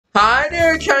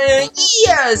Alright, Caillou,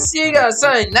 yes, you got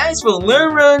something nice for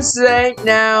balloons today.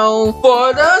 Now,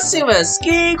 for the segment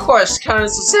ski question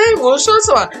contest today, we'll show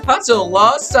you how to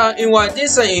lost out and why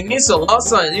this is needs to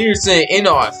lost out using in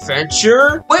our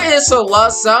adventure. What is the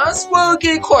lost out? We'll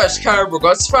get question card. We're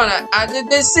going to find out after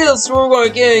this seals. We're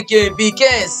going to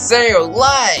begin. Say your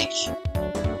like.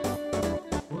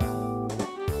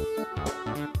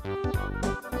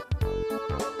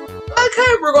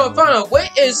 Okay, we're gonna find out what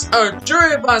is our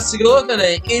jury bicycle looking at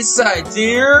the inside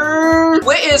here.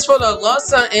 What is for the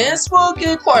lost and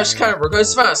spoken question kind of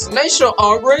request find destination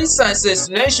already size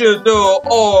destination door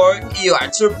or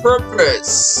electric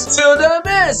purpose. To the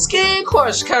best skin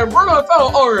question kind of we're gonna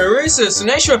find already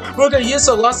destination. We're gonna use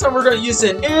the last time we're gonna use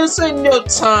it in no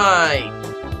time.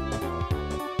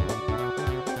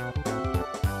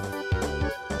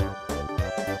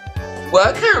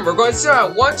 Welcome, we're going to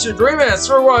start 1 to 3 minutes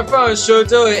for one phone show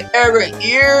do it every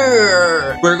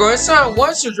year. We're going to start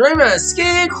 1 to 3 minutes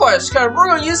ski question. We're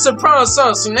going to use the promise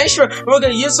destination. We're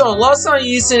going to use the lost on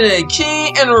using the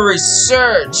key and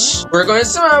research. We're going to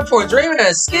start for 3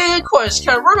 minutes ski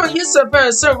question. We're going to use the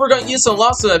best. We're going to use the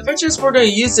lost of adventures. We're going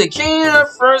to use the key in the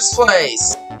first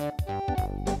place.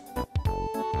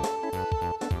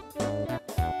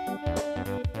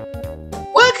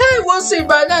 Okay, we'll see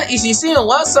by now if you see a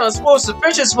lost on sports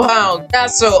adventures wow,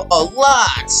 that's a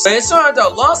lot. Based on the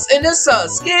lost in this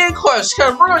ski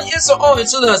question, we're gonna use it only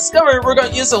to the discovery, we're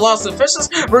gonna use the lost adventures,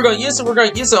 we're gonna use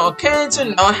it okay to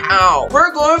know how.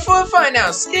 We're going for find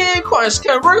out ski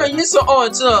question, we're gonna use it only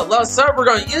to the lost side, we're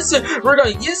gonna use it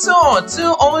on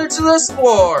to only to the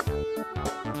sport.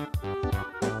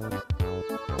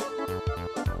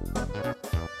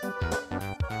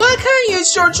 Okay,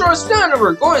 use your choice down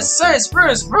we're going to say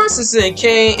experience processing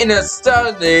key in a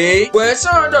study. We're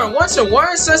starting on 1 to 1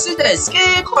 associate that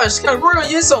ski question. We're going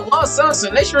to use a lot of sounds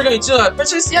and make sure we're going to do that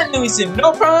pictures yet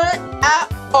no problem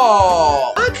at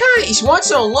all. Okay, if you want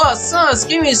to unlock sounds,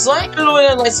 give me a like,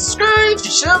 and like, subscribe to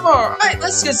share more. Alright,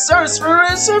 let's get started for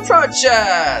this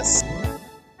project.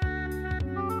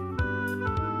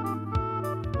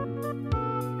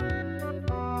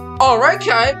 Alright,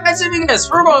 guys, as it begins,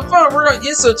 we're going to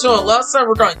use it to a last time,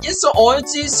 we're going to use it on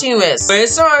to series.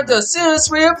 Based on the series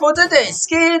we have for today,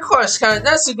 ski question,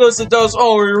 that's goes to those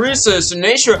only research in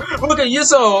nature, we're going to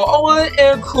use it on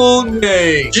and cool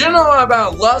name. Do you know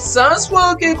about lost sounds?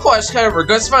 We'll get question, we're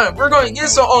going to find, we're going to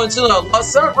use it on to the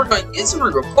last time, we're going to use it,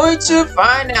 we're going to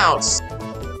find out.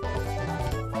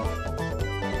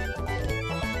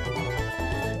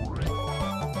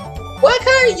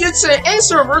 Okay, use the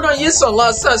answer. We're going to use the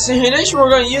lost sound simulation. We're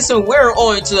going to use the where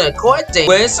on to the collecting.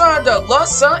 Based on the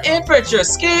lost sound adventure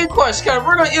ski question,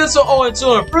 we're going to use the on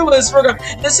to improvements. We're going to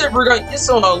use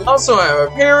the lost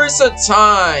sound periods of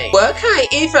time. Okay,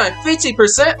 even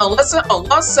 50% unless a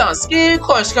lost sound ski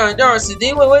question, there are some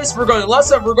ways we're going to lost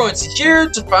sound. We're going to here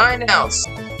to find out.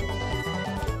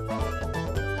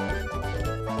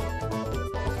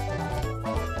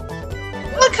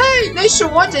 Okay, they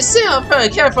should want to see I'm trying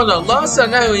to care for the lost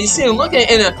sound now you see him looking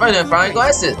in the front of fine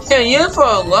glasses. Can you for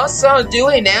a lost sound do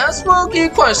it now? Spooky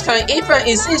question. If it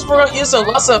insists we're going to use a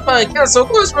lost sound podcast, so of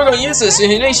course we're going to use the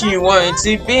simulation you want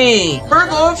it to be. We're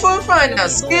going for find out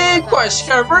ski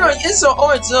question. We're going to use the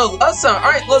orange to the lost sound.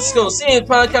 Alright, let's go see the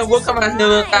podcast. We'll come out here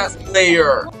with that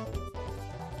later.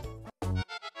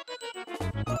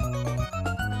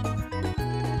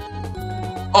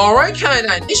 Alright,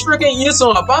 kinda. This we're gonna use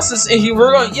on our bosses and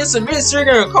we're gonna use the mystery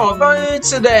we're gonna call value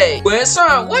today. We're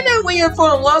sorry, why not we have for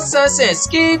the lost sense and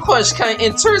ski question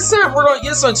in turns out we're gonna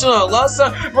use on to the lost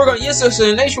side, we're gonna use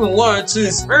the nation 1 2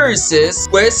 experiences.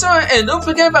 We're sorry, and don't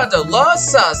forget about the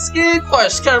lost ski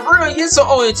question. We're gonna use it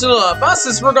only to the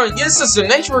bosses, we're gonna use this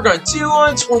nation, we're gonna 2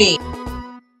 on 20.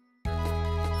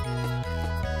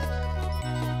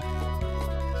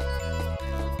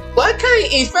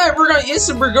 Okay, in fact, we're going to use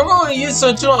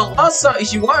it to a lost sound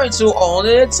if you want to all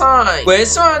the time.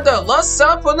 Based on the lost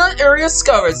sound for the area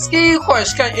discovered ski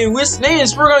question in which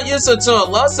names we're going to use it to a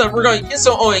lost sound, we're going to use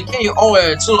it only can you only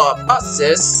to the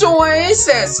process. So when it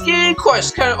says ski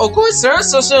question, of course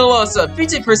there's social loss of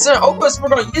 50%, of course we're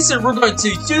going to use it, we're going to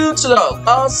do to the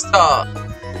lost stuff.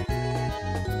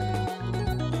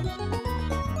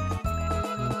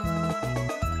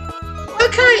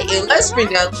 Okay, and let's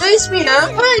bring up now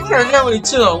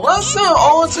to the lost sound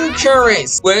all to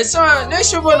curious. Where's our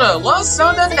next one the lost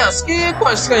sound and now ski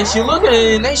question? You look at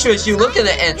it, make sure you look at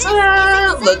the answer.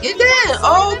 Look at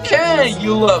that. Okay,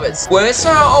 you love it. Where's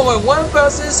our over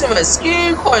 1,007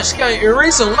 ski question?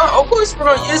 Erase a lot. Of course,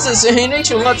 we're gonna use this in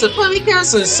nature lots of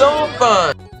podcasts and so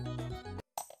fun.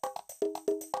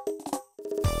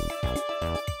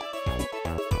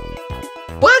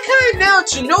 Okay, now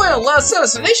to know a lot of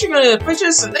destination and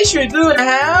adventures destination do and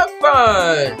have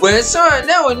fun. With some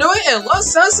now we know it and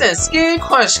lost us and skin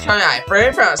crush kind of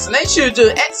frame from destination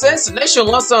to access destination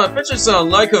lost on adventures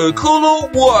on like a cooler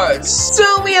words. So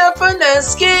we have fun and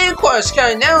skin crush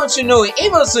kind now to know it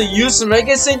able to use the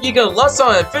magazine you can lost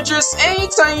on adventures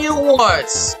anytime you want.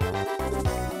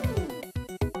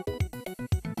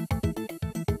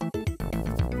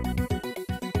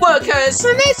 Okay,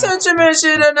 so next time to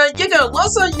mention that you can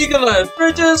also you can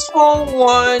adventures for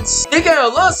once. You can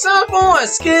also for a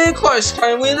skin crush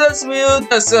kind with us wheel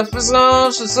that's a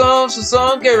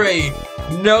song Gary.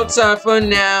 No time for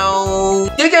now.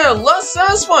 You can lost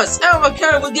us once. Our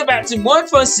account will get back to one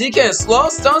for so you can slow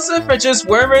stones and adventures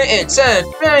wherever and 10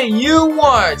 you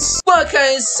want.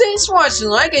 Okay, thanks for watching.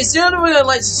 Like I said, we'd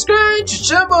like to subscribe to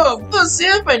jump up. We'll see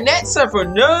you for next time for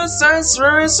no science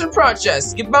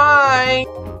projects. Goodbye.